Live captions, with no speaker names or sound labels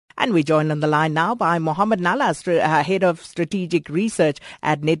And we're joined on the line now by Mohammed Nalla, Head of Strategic Research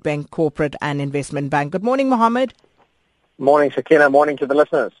at Nedbank Corporate and Investment Bank. Good morning, Mohammed. Morning, Sakina. Morning to the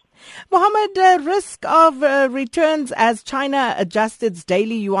listeners. Mohammed, risk of returns as China adjusts its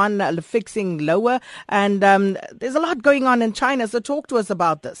daily yuan fixing lower. And there's a lot going on in China, so talk to us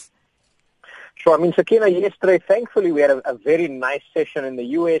about this. Sure. I mean, Sakina, yesterday, thankfully, we had a very nice session in the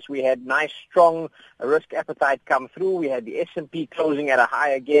U.S. We had nice, strong risk appetite come through. We had the S&P closing at a high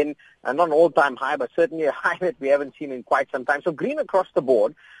again, not an all-time high, but certainly a high that we haven't seen in quite some time. So green across the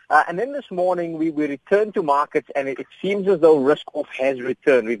board. And then this morning, we returned to markets, and it seems as though risk-off has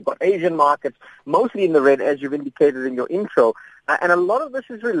returned. We've got Asian markets mostly in the red, as you've indicated in your intro. And a lot of this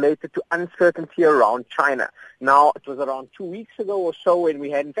is related to uncertainty around China. Now, it was around 2 weeks ago or so when we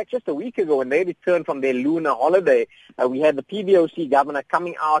had, in fact, just a week ago when they returned from their lunar holiday, we had the PBOC governor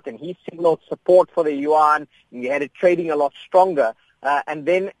coming out and he signaled support for the yuan, and we had it trading a lot stronger. And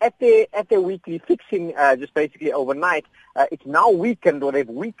then at their weekly fixing, just basically overnight, it's now weakened, or they've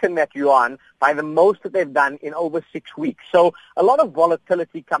weakened that yuan by the most that they've done in over 6 weeks. So a lot of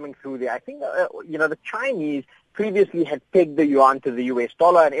volatility coming through there. I think, the Chinese previously had pegged the yuan to the US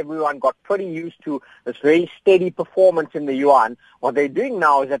dollar, and everyone got pretty used to this very steady performance in the yuan. What they're doing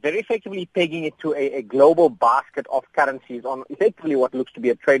now is that they're effectively pegging it to a global basket of currencies on effectively what looks to be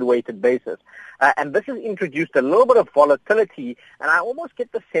a trade-weighted basis. And this has introduced a little bit of volatility, and I almost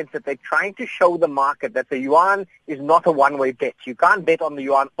get the sense that they're trying to show the market that the yuan is not a one-way bet. You can't bet on the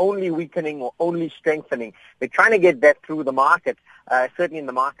yuan only weakening or only strengthening. They're trying to get that through the market, certainly in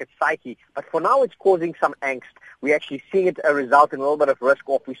the market psyche. But for now, it's causing some angst. We're actually seeing it result in a little bit of risk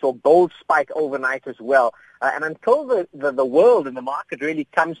off. We saw gold spike overnight as well. And until the world and the market really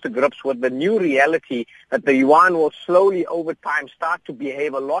comes to grips with the new reality that the yuan will slowly over time start to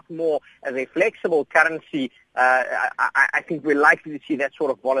behave a lot more as a flexible currency, I think we're likely to see that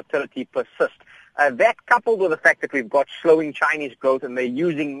sort of volatility persist. That coupled with the fact that we've got slowing Chinese growth and they're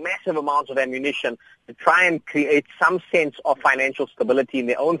using massive amounts of ammunition to try and create some sense of financial stability in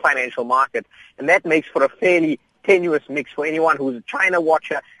their own financial market, and that makes for a fairly tenuous mix for anyone who's a China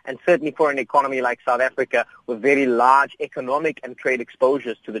watcher, and certainly for an economy like South Africa with very large economic and trade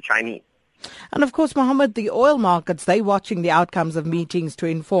exposures to the Chinese. And of course, Mohammed, the oil markets, they're watching the outcomes of meetings to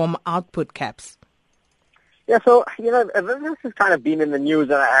inform output caps. Yeah, so, this has kind of been in the news,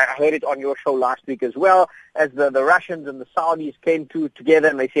 and I heard it on your show last week as well, as the Russians and the Saudis came together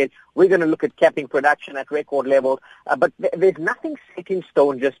and they said, we're going to look at capping production at record levels, but there's nothing set in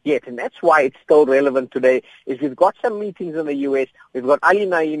stone just yet, and that's why it's still relevant today, is we've got some meetings in the U.S., we've got Ali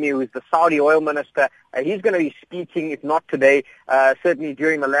Naimi, who's the Saudi oil minister, he's going to be speaking, if not today, certainly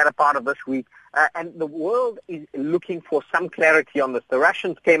during the latter part of this week, and the world is looking for some clarity on this. The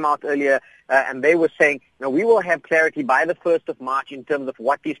Russians came out earlier and they were saying, we will have clarity by the 1st of March in terms of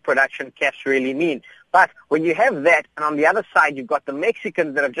what these production caps really mean. But when you have that, and on the other side you've got the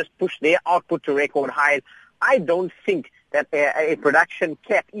Mexicans that have just pushed their output to record highs, I don't think that a production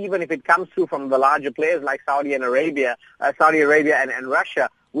cap, even if it comes through from the larger players like Saudi Arabia and Russia,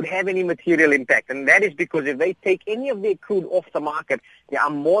 would have any material impact. And that is because if they take any of their crude off the market, there are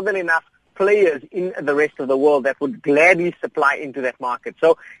more than enough players in the rest of the world that would gladly supply into that market.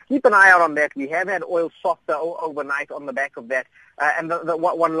 So keep an eye out on that. We have had oil softer overnight on the back of that. And the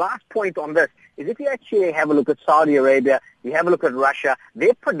one last point on this is if you actually have a look at Saudi Arabia, you have a look at Russia,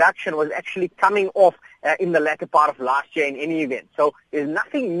 their production was actually coming off in the latter part of last year in any event. So there's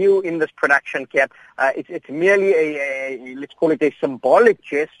nothing new in this production cap. It's merely let's call it a symbolic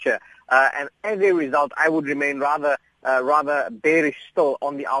gesture. And as a result, I would remain rather bearish still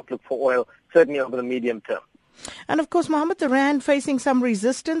on the outlook for oil, certainly over the medium term. And of course, Mohammed, the rand facing some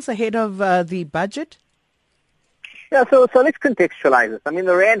resistance ahead of the budget? Yeah, so let's contextualize this. I mean,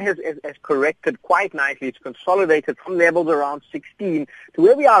 the rand has corrected quite nicely. It's consolidated from levels around 16 to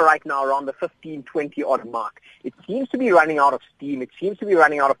where we are right now, around the 15, 20 odd mark. It seems to be running out of steam. It seems to be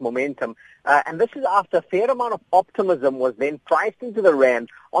running out of momentum. And this is after a fair amount of optimism was then priced into the rand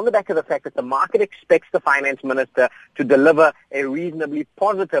on the back of the fact that the market expects the finance minister to deliver a reasonably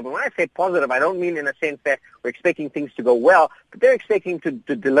positive. And when I say positive, I don't mean in a sense that we're expecting things to go well, but they're expecting to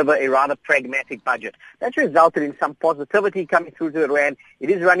deliver a rather pragmatic budget. That's resulted in some positivity coming through to the rand. It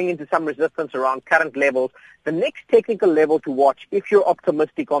is running into some resistance around current levels. The next technical level to watch, if you're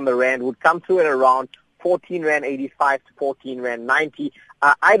optimistic on the rand, would come through at around 14 Rand 85 to 14 Rand 90.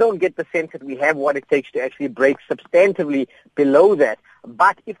 I don't get the sense that we have what it takes to actually break substantively below that.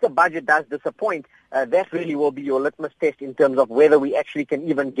 But if the budget does disappoint, that really will be your litmus test in terms of whether we actually can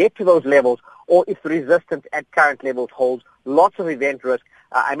even get to those levels or if resistance at current levels holds. Lots of event risk.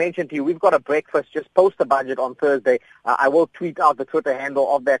 I mentioned to you, we've got a breakfast just post the budget on Thursday. I will tweet out the Twitter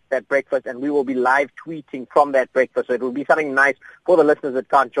handle of that breakfast, and we will be live tweeting from that breakfast. So it will be something nice for the listeners that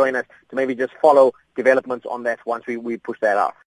can't join us to maybe just follow developments on that once we push that out.